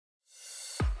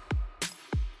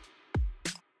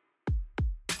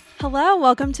Hello,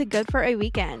 welcome to Good for a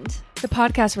Weekend. The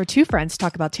podcast where two friends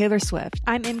talk about Taylor Swift.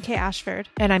 I'm MK Ashford.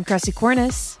 And I'm Cressy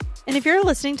Cornice. And if you're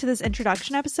listening to this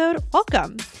introduction episode,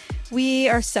 welcome. We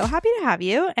are so happy to have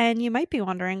you, and you might be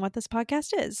wondering what this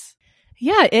podcast is.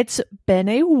 Yeah, it's been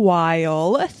a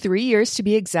while, 3 years to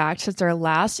be exact, since our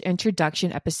last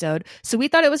introduction episode. So we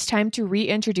thought it was time to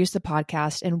reintroduce the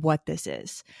podcast and what this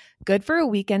is. Good for a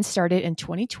Weekend started in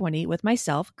 2020 with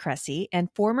myself, Cressy,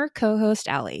 and former co-host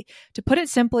Allie. To put it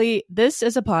simply, this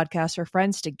is a podcast for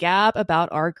friends to gab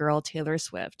about our girl, Taylor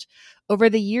Swift. Over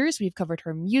the years, we've covered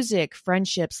her music,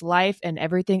 friendships, life, and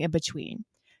everything in between.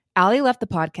 Allie left the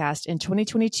podcast in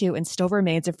 2022 and still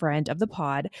remains a friend of the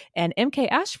pod, and MK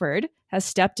Ashford has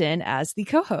stepped in as the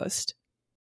co-host.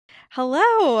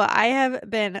 Hello! I have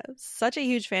been such a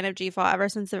huge fan of GFaw ever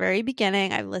since the very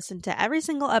beginning. I've listened to every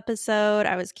single episode.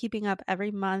 I was keeping up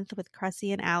every month with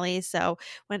Cressy and Allie, so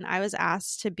when I was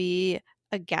asked to be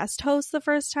a guest host the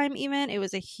first time even, it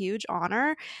was a huge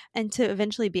honor, and to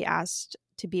eventually be asked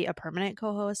to be a permanent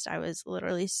co-host, I was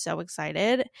literally so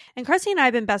excited. And Cressy and I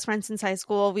have been best friends since high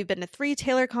school. We've been to 3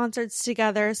 Taylor concerts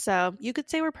together, so you could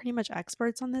say we're pretty much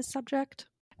experts on this subject.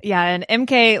 Yeah, and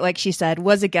MK, like she said,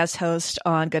 was a guest host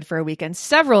on Good for a Weekend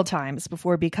several times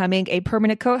before becoming a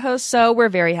permanent co-host, so we're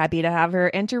very happy to have her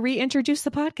and to reintroduce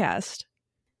the podcast.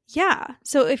 Yeah.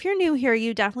 So if you're new here,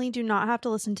 you definitely do not have to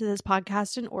listen to this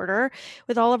podcast in order.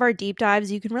 With all of our deep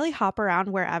dives, you can really hop around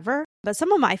wherever. But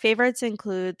some of my favorites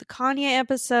include the Kanye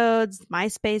episodes,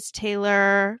 MySpace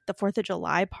Taylor, the 4th of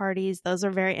July parties. Those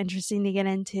are very interesting to get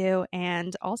into.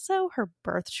 And also her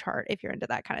birth chart, if you're into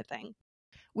that kind of thing.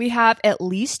 We have at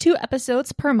least 2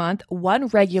 episodes per month, one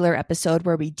regular episode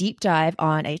where we deep dive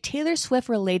on a Taylor Swift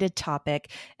related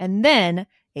topic, and then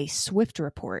a Swift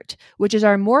Report, which is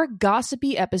our more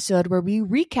gossipy episode where we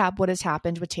recap what has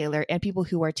happened with Taylor and people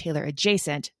who are Taylor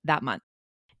adjacent that month.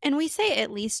 And we say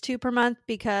at least 2 per month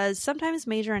because sometimes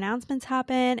major announcements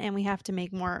happen and we have to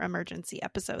make more emergency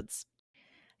episodes.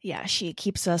 Yeah, she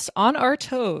keeps us on our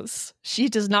toes. She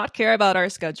does not care about our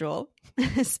schedule.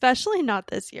 Especially not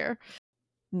this year.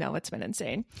 No, it's been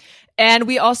insane. And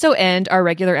we also end our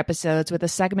regular episodes with a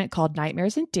segment called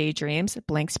Nightmares and Daydreams,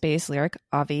 blank space lyric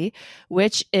Avi,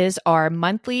 which is our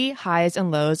monthly highs and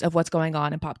lows of what's going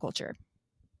on in pop culture.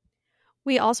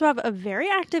 We also have a very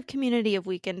active community of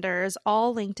weekenders,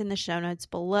 all linked in the show notes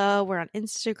below. We're on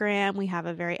Instagram. We have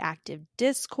a very active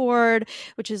Discord,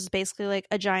 which is basically like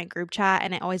a giant group chat,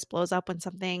 and it always blows up when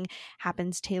something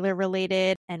happens Taylor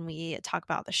related. And we talk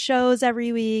about the shows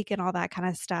every week and all that kind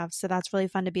of stuff. So that's really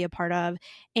fun to be a part of.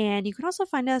 And you can also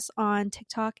find us on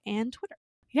TikTok and Twitter.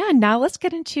 Yeah, now let's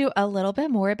get into a little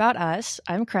bit more about us.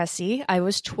 I'm Cressy. I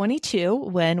was 22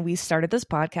 when we started this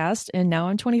podcast, and now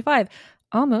I'm 25.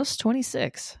 Almost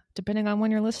 26, depending on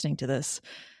when you're listening to this.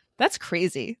 That's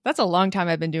crazy. That's a long time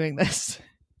I've been doing this.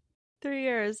 3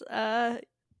 years.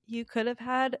 You could have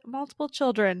had multiple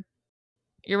children.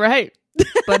 You're right.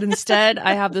 But instead,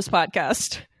 I have this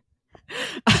podcast.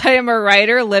 I am a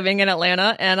writer living in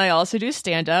Atlanta, and I also do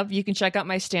stand-up. You can check out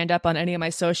my stand-up on any of my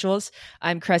socials.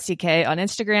 I'm Cressy K on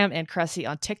Instagram and Cressy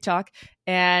on TikTok.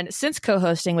 And since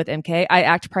co-hosting with MK, I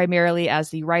act primarily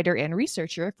as the writer and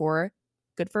researcher for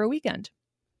Good for a Weekend.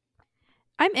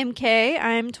 I'm MK.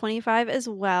 I'm 25 as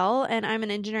well, and I'm an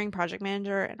engineering project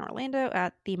manager in Orlando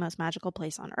at the most magical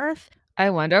place on earth. I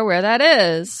wonder where that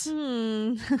is.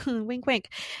 Wink, wink.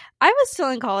 I was still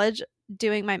in college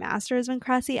doing my master's when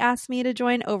Cressy asked me to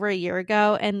join over a year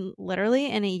ago, and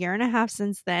literally in a year and a half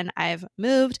since then, I've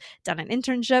moved, done an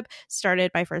internship,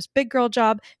 started my first big girl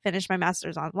job, finished my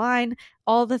master's online,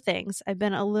 all the things. I've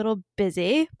been a little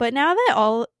busy, but now that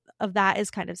all of that is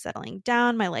kind of settling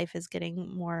down, my life is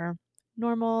getting more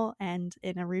normal and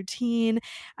in a routine.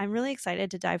 I'm really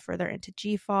excited to dive further into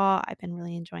GFaw. I've been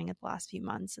really enjoying it the last few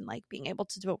months and like being able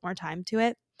to devote more time to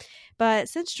it. But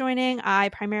since joining, I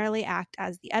primarily act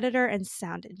as the editor and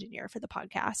sound engineer for the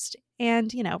podcast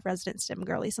and, resident STEM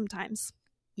girly sometimes.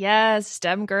 Yes,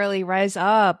 STEM girly, rise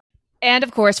up. And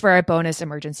of course, for our bonus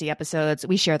emergency episodes,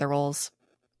 we share the roles.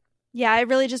 Yeah, it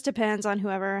really just depends on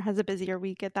whoever has a busier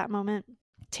week at that moment.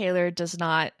 Taylor does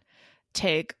not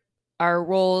take our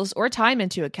roles or time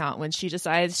into account when she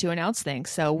decides to announce things.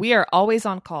 So we are always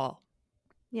on call.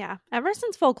 Yeah, ever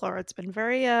since Folklore, it's been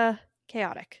very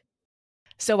chaotic.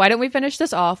 So why don't we finish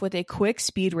this off with a quick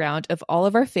speed round of all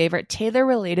of our favorite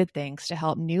Taylor-related things to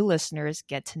help new listeners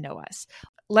get to know us.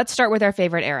 Let's start with our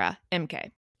favorite era,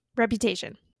 MK.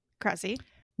 Reputation. Cressy.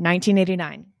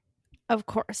 1989. Of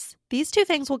course. These 2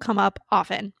 things will come up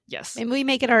often. Yes. And we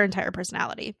make it our entire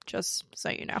personality, just so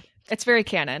you know. It's very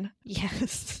canon.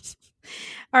 Yes.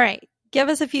 All right. Give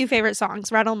us a few favorite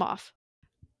songs. Rattle them off.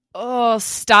 Oh,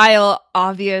 style,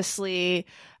 obviously.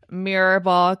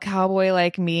 Mirrorball, Cowboy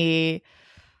Like Me.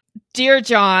 Dear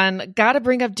John, gotta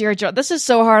bring up Dear John. This is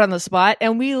so hard on the spot.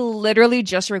 And we literally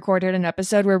just recorded an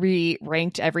episode where we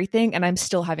ranked everything, and I'm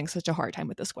still having such a hard time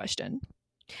with this question.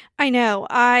 I know.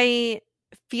 I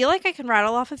feel like I can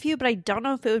rattle off a few, but I don't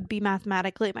know if it would be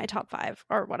mathematically my top 5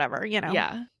 or whatever, you know?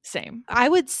 Yeah, same. I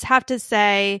would have to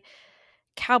say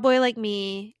Cowboy Like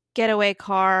Me, Getaway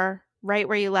Car, Right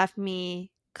Where You Left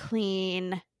Me,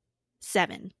 Clean,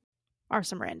 7 are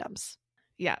some randoms.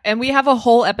 Yeah. And we have a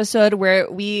whole episode where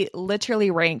we literally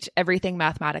ranked everything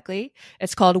mathematically.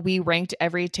 It's called We Ranked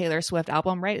Every Taylor Swift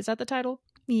Album, right? Is that the title?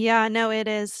 Yeah, no, it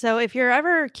is. So if you're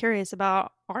ever curious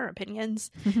about our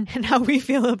opinions and how we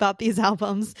feel about these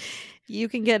albums, you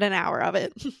can get an hour of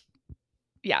it.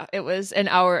 Yeah, it was an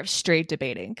hour of straight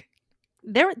debating.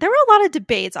 There were a lot of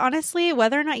debates. Honestly,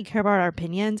 whether or not you care about our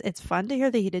opinions, it's fun to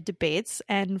hear the heated debates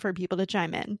and for people to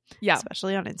chime in. Yeah.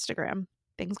 Especially on Instagram.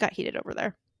 Things got heated over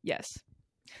there. Yes.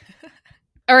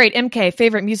 All right, MK,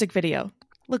 favorite music video?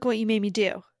 Look What You Made Me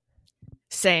Do.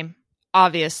 Same.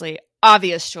 Obviously.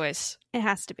 Obvious choice. It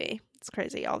has to be. It's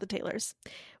crazy. All the Taylors.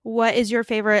 What is your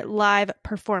favorite live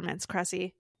performance,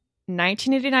 Cressy?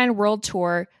 1989 World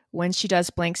Tour, when she does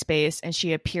Blank Space and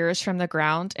she appears from the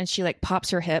ground and she like pops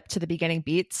her hip to the beginning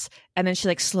beats and then she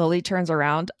like slowly turns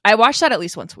around. I watch that at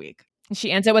least once a week. And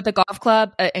she ends it with the golf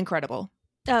club. Incredible.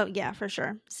 Oh, yeah, for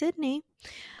sure. Sydney.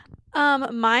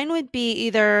 Mine would be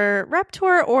either Rep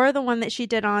Tour or the one that she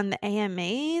did on the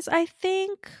AMAs, I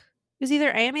think. It was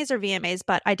either AMAs or VMAs,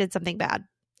 but I did something bad.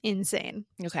 Insane.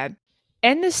 Okay.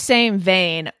 In the same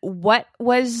vein, what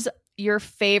was your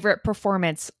favorite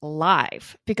performance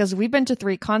live? Because we've been to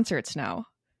 3 concerts now.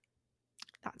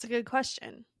 That's a good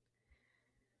question.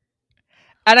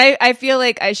 And I feel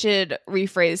like I should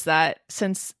rephrase that,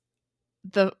 since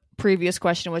the previous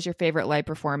question was your favorite live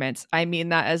performance. I mean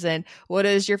that as in, what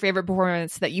is your favorite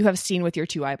performance that you have seen with your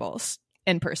 2 eyeballs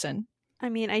in person? I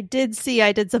mean, I did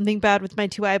something bad with my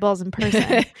 2 eyeballs in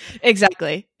person.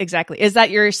 Exactly. Is that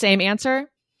your same answer?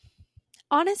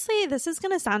 Honestly, this is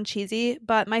going to sound cheesy,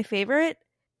 but my favorite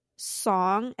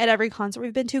song at every concert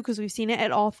we've been to, because we've seen it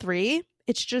at all 3,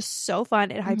 it's just so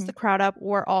fun. It hypes the crowd up.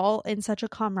 We're all in such a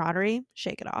camaraderie.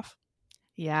 Shake It Off.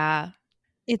 Yeah.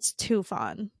 It's too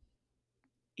fun.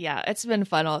 Yeah, it's been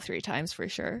fun all 3 times for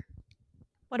sure.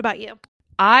 What about you?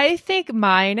 I think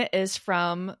mine is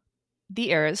from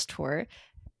the Eras tour,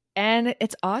 and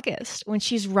it's August when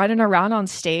she's running around on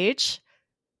stage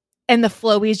in the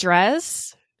flowy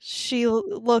dress. She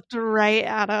looked right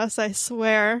at us, I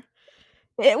swear.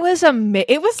 It was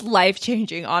it was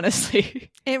life-changing, honestly.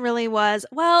 It really was.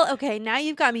 Well, okay, now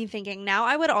you've got me thinking. Now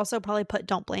I would also probably put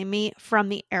Don't Blame Me from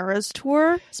the Eras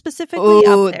tour specifically.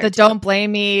 Ooh, up there the too. Don't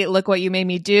Blame Me, Look What You Made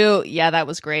Me Do. Yeah, that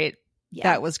was great. Yeah.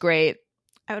 That was great.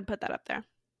 I would put that up there.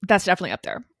 That's definitely up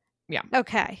there. Yeah.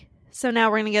 Okay, so now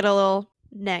we're going to get a little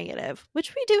negative,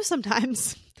 which we do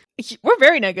sometimes. We're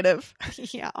very negative.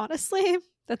 Yeah, honestly,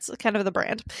 that's kind of the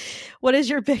brand. What is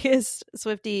your biggest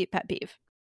Swiftie pet peeve?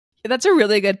 That's a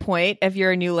really good point. If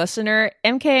you're a new listener,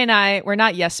 MK and I, we're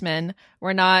not yes men.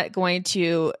 We're not going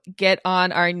to get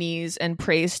on our knees and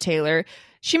praise Taylor.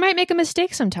 She might make a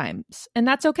mistake sometimes, and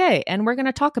that's okay. And we're going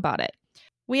to talk about it.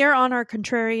 We are on our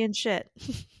contrarian shit.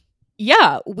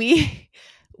 Yeah,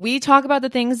 we talk about the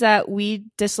things that we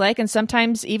dislike, and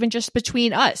sometimes even just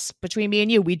between us, between me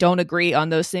and you, we don't agree on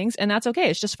those things, and that's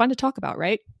okay. It's just fun to talk about,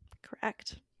 right?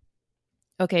 Correct.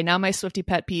 Okay, now my Swiftie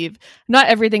pet peeve. Not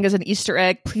everything is an Easter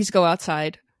egg. Please go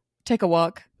outside. Take a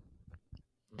walk.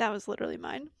 That was literally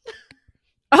mine.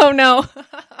 Oh, no.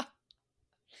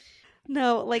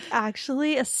 No, like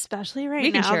actually, especially right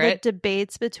We can now, share the it.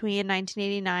 debates between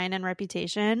 1989 and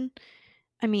Reputation.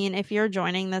 I mean, if you're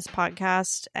joining this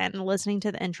podcast and listening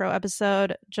to the intro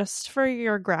episode, just for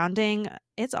your grounding,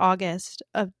 it's August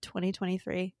of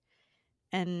 2023.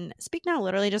 And Speak Now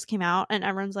literally just came out, and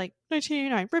everyone's like,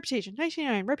 1989, Reputation,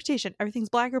 1989, Reputation. Everything's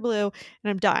black or blue,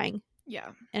 and I'm dying.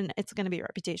 Yeah. And it's going to be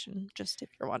Reputation, just if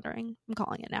you're wondering. I'm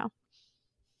calling it now.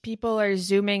 People are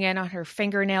zooming in on her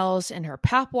fingernails and her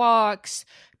pap walks.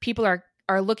 People are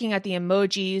looking at the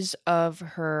emojis of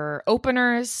her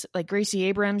openers. Like Gracie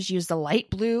Abrams used the light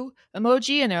blue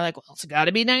emoji, and they're like, well, it's got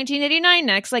to be 1989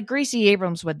 next, like Gracie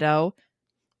Abrams would know.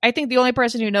 I think the only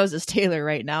person who knows is Taylor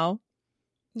right now.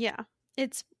 Yeah.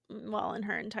 It's, well, and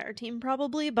her entire team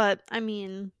probably, but I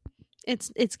mean,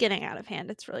 it's getting out of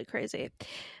hand. It's really crazy.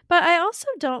 But I also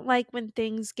don't like when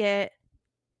things get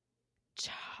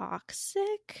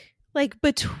toxic, like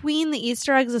between the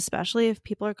Easter eggs, especially if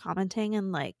people are commenting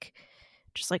and like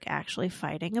just like actually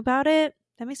fighting about it.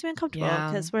 That makes me uncomfortable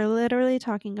because we're literally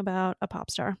talking about a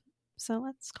pop star. So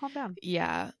let's calm down.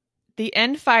 Yeah. The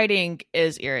infighting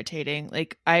is irritating.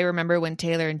 Like, I remember when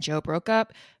Taylor and Joe broke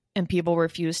up and people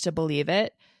refused to believe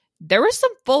it. There were some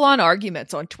full-on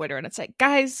arguments on Twitter, and it's like,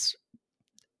 guys,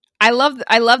 I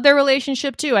love their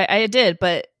relationship too. I did,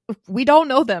 but we don't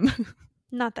know them.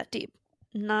 Not that deep.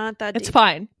 Not that deep. It's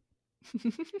fine.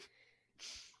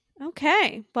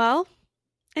 Okay. Well,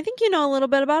 I think you know a little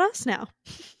bit about us now.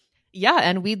 Yeah,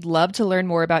 and we'd love to learn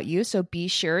more about you, so be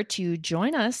sure to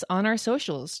join us on our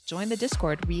socials. Join the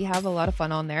Discord. We have a lot of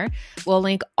fun on there. We'll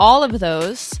link all of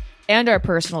those and our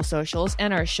personal socials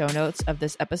and our show notes of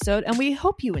this episode, and we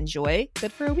hope you enjoy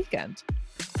Good for a Weekend.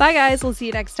 Bye, guys. We'll see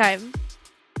you next time.